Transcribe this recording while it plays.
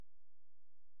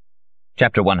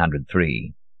Chapter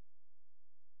 103.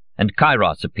 And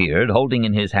Kairos appeared, holding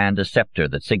in his hand a scepter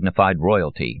that signified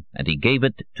royalty, and he gave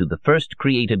it to the first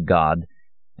created god,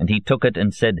 and he took it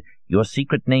and said, Your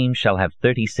secret name shall have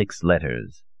 36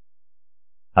 letters.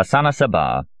 Hasana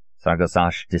Sabah,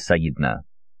 Sargasash Tisayidna.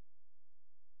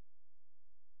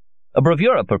 A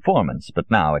bravura performance,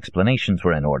 but now explanations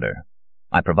were in order.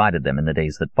 I provided them in the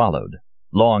days that followed.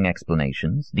 Long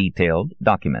explanations, detailed,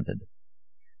 documented.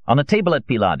 On a table at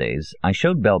Pylades, I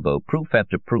showed Belbo proof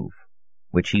after proof,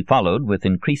 which he followed with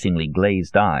increasingly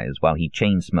glazed eyes while he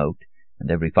chain-smoked, and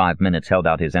every 5 minutes held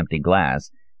out his empty glass,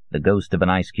 the ghost of an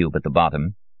ice cube at the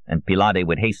bottom, and Pylades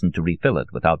would hasten to refill it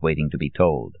without waiting to be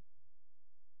told.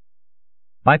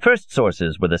 My first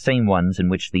sources were the same ones in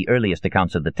which the earliest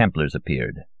accounts of the Templars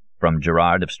appeared, from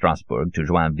Gerard of Strasbourg to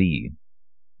Joinville.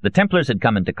 The Templars had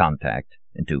come into contact,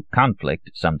 into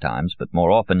conflict sometimes, but more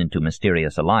often into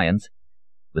mysterious alliance,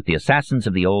 with the assassins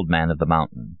of the Old Man of the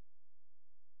Mountain.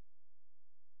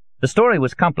 The story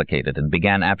was complicated and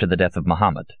began after the death of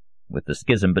Muhammad, with the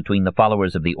schism between the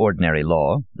followers of the ordinary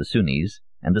law, the Sunnis,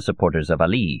 and the supporters of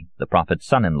Ali, the Prophet's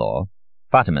son-in-law,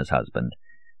 Fatima's husband,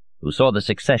 who saw the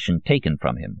succession taken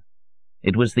from him.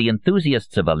 It was the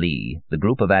enthusiasts of Ali, the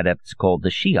group of adepts called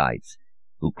the Shiites,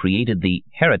 who created the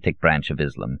heretic branch of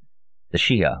Islam, the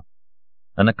Shia,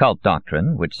 an occult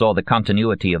doctrine which saw the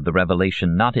continuity of the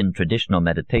revelation not in traditional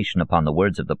meditation upon the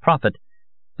words of the Prophet,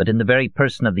 but in the very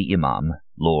person of the Imam,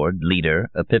 Lord, Leader,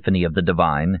 Epiphany of the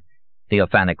Divine,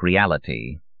 Theophanic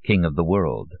Reality, King of the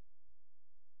World.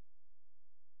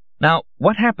 Now,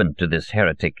 what happened to this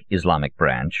heretic Islamic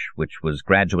branch, which was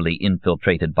gradually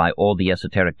infiltrated by all the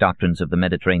esoteric doctrines of the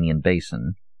Mediterranean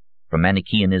basin, from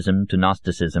Manichaeanism to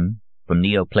Gnosticism, from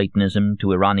Neoplatonism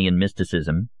to Iranian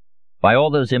mysticism, by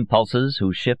all those impulses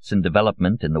whose shifts and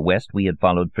development in the West we had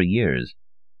followed for years?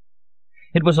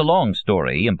 It was a long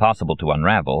story, impossible to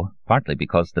unravel, partly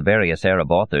because the various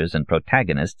Arab authors and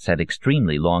protagonists had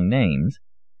extremely long names.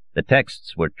 The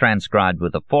texts were transcribed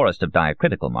with a forest of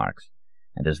diacritical marks,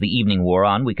 and as the evening wore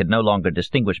on we could no longer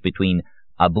distinguish between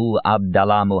Abu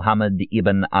Abdallah Muhammad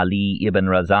ibn Ali ibn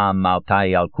Razam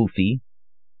al-Tai al-Kufi,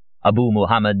 Abu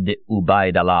Muhammad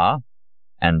Ubaidallah,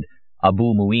 and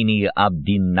Abu Muini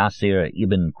Abdin Nasir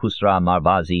ibn Kusra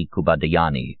Marwazi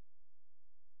Kubadiyani.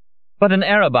 But an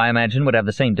Arab, I imagine, would have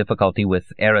the same difficulty with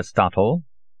Aristotle,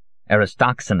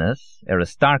 Aristoxenus,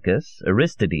 Aristarchus,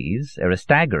 Aristides,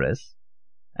 Aristagoras,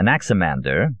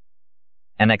 Anaximander,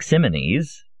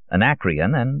 Anaximenes,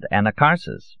 Anacreon, and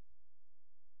Anacharsis.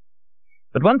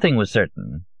 But one thing was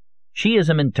certain.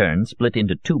 Shi'ism in turn split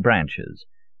into 2 branches,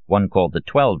 one called the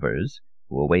Twelvers,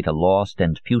 who await a lost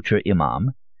and future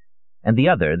imam, and the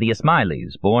other the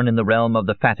Ismailis, born in the realm of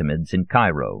the Fatimids in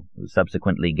Cairo, who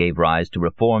subsequently gave rise to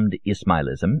reformed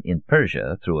Ismailism in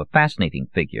Persia through a fascinating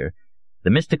figure, the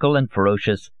mystical and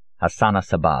ferocious Hasana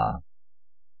Sabah.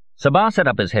 Sabah set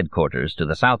up his headquarters to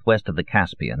the southwest of the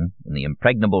Caspian in the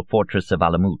impregnable fortress of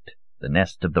Alamut, the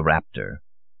nest of the raptor.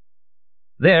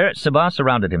 There Sabah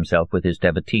surrounded himself with his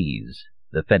devotees,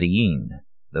 the Fedayeen,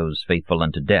 those faithful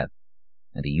unto death,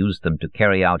 and he used them to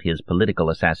carry out his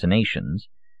political assassinations,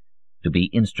 to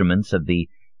be instruments of the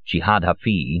Jihad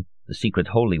Hafi, the secret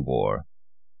holy war.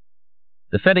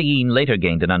 The Fedayeen later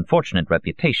gained an unfortunate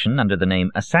reputation under the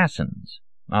name assassins.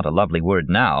 Not a lovely word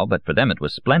now, but for them it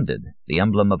was splendid, the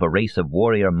emblem of a race of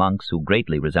warrior monks who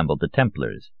greatly resembled the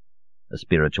Templars, a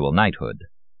spiritual knighthood.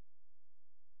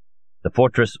 The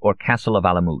fortress or castle of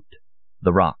Alamut,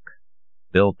 the rock,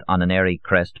 built on an airy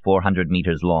crest 400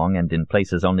 meters long and in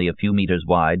places only a few meters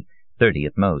wide, 30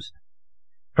 at most.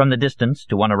 From the distance,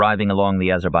 to one arriving along the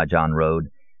Azerbaijan road,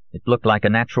 it looked like a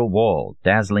natural wall,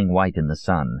 dazzling white in the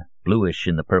sun, bluish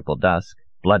in the purple dusk,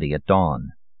 bloody at dawn.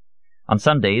 On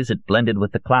Sundays it blended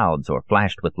with the clouds or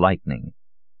flashed with lightning.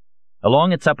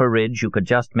 Along its upper ridge you could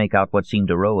just make out what seemed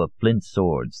a row of flint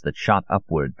swords that shot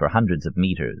upward for hundreds of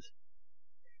meters.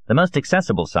 The most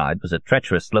accessible side was a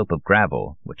treacherous slope of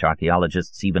gravel, which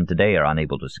archaeologists even today are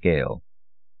unable to scale.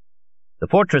 The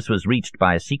fortress was reached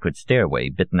by a secret stairway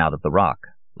bitten out of the rock,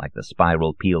 like the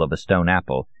spiral peel of a stone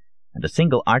apple, and a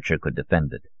single archer could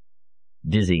defend it.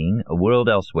 Dizzying, a world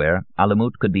elsewhere,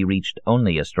 Alamut could be reached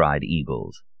only astride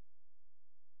eagles.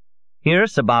 Here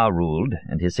Sabah ruled,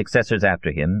 and his successors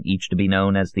after him, each to be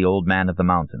known as the Old Man of the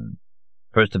Mountain.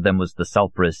 First of them was the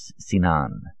sulphurous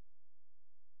Sinan.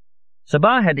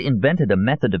 Sabah had invented a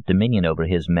method of dominion over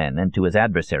his men, and to his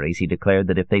adversaries he declared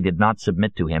that if they did not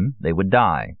submit to him, they would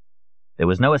die. There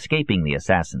was no escaping the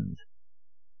assassins.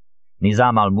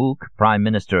 Nizam al-Mulk, prime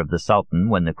minister of the Sultan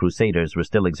when the Crusaders were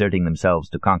still exerting themselves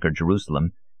to conquer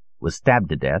Jerusalem, was stabbed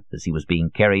to death as he was being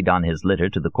carried on his litter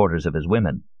to the quarters of his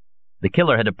women. The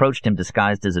killer had approached him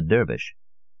disguised as a dervish,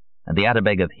 and the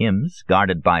atabeg of Hims,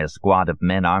 guarded by a squad of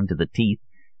men armed to the teeth,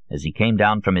 as he came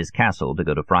down from his castle to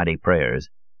go to Friday prayers,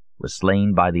 was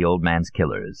slain by the old man's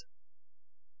killers.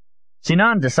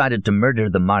 Sinan decided to murder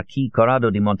the Marquis Corrado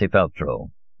di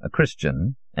Montefeltro, a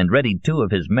Christian, and readied 2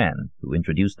 of his men, who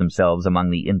introduced themselves among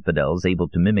the infidels able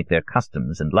to mimic their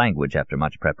customs and language after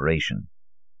much preparation.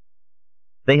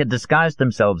 They had disguised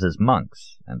themselves as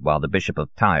monks, and while the Bishop of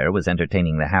Tyre was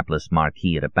entertaining the hapless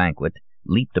Marquis at a banquet,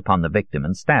 leaped upon the victim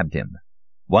and stabbed him.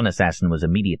 One assassin was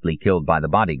immediately killed by the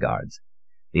bodyguards.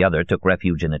 The other took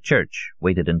refuge in a church,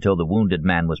 waited until the wounded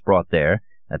man was brought there,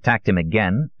 attacked him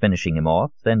again, finishing him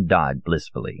off, then died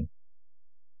blissfully.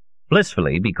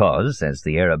 Blissfully because, as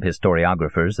the Arab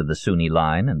historiographers of the Sunni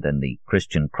line and then the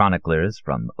Christian chroniclers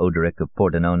from Odoric of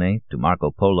Pordenone to Marco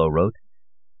Polo wrote,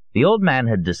 the old man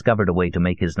had discovered a way to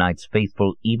make his knights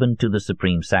faithful even to the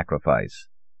supreme sacrifice,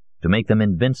 to make them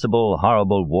invincible,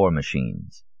 horrible war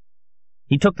machines.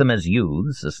 He took them as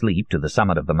youths asleep to the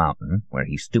summit of the mountain, where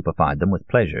he stupefied them with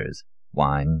pleasures,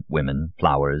 wine, women,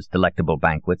 flowers, delectable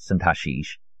banquets, and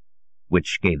hashish,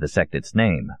 which gave the sect its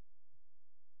name.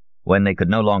 When they could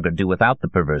no longer do without the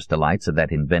perverse delights of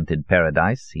that invented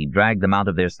paradise, he dragged them out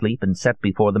of their sleep and set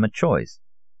before them a choice.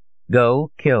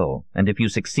 Go, kill, and if you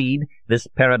succeed, this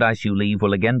paradise you leave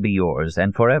will again be yours,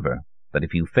 and forever. But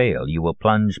if you fail, you will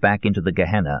plunge back into the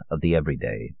Gehenna of the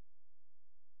everyday.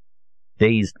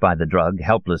 Dazed by the drug,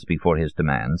 helpless before his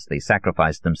demands, they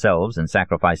sacrificed themselves in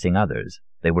sacrificing others.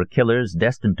 They were killers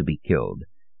destined to be killed,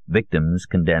 victims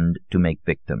condemned to make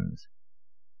victims.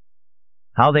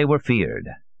 How they were feared!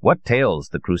 What tales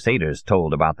the Crusaders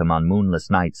told about them on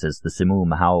moonless nights as the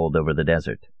simoom howled over the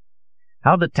desert!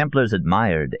 How the Templars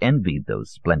admired, envied those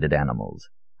splendid animals!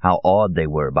 How awed they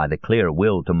were by the clear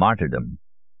will to martyrdom!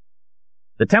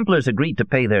 The Templars agreed to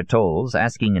pay their tolls,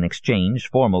 asking in exchange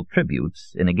formal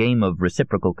tributes, in a game of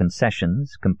reciprocal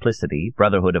concessions, complicity,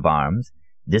 brotherhood of arms,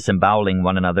 disemboweling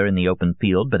one another in the open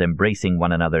field but embracing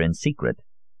one another in secret,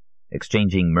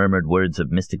 exchanging murmured words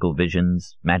of mystical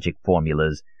visions, magic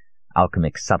formulas,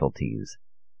 alchemic subtleties.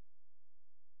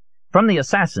 From the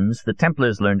assassins, the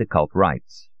Templars learned occult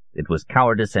rites. It was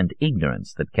cowardice and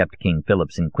ignorance that kept King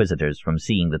Philip's inquisitors from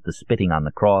seeing that the spitting on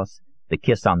the cross, the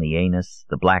kiss on the anus,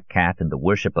 the black cat, and the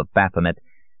worship of Baphomet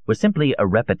were simply a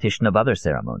repetition of other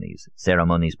ceremonies,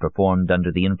 ceremonies performed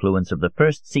under the influence of the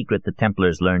first secret the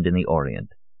Templars learned in the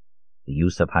Orient, the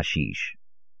use of hashish.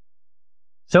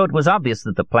 So it was obvious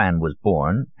that the plan was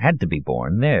born, had to be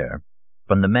born, there.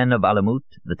 From the men of Alamut,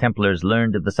 the Templars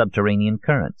learned of the subterranean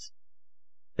currents.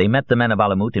 They met the men of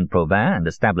Alamut in Provins and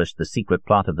established the secret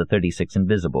plot of the 36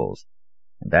 Invisibles,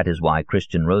 and that is why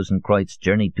Christian Rosenkreutz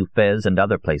journeyed to Fez and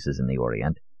other places in the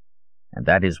Orient, and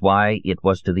that is why it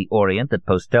was to the Orient that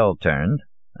Postel turned,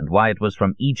 and why it was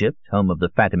from Egypt, home of the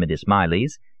Fatimid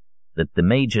Ismailis, that the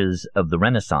mages of the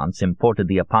Renaissance imported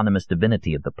the eponymous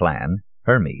divinity of the plan,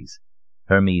 Hermes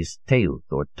Teuth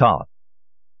or Thoth,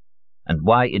 and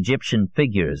why Egyptian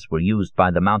figures were used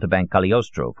by the mountebank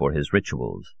Cagliostro for his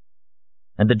rituals.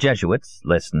 And the Jesuits,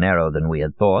 less narrow than we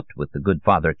had thought, with the good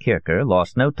Father Kircher,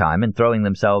 lost no time in throwing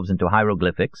themselves into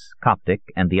hieroglyphics, Coptic,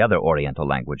 and the other Oriental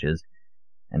languages,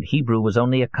 and Hebrew was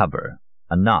only a cover,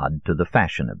 a nod to the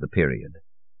fashion of the period.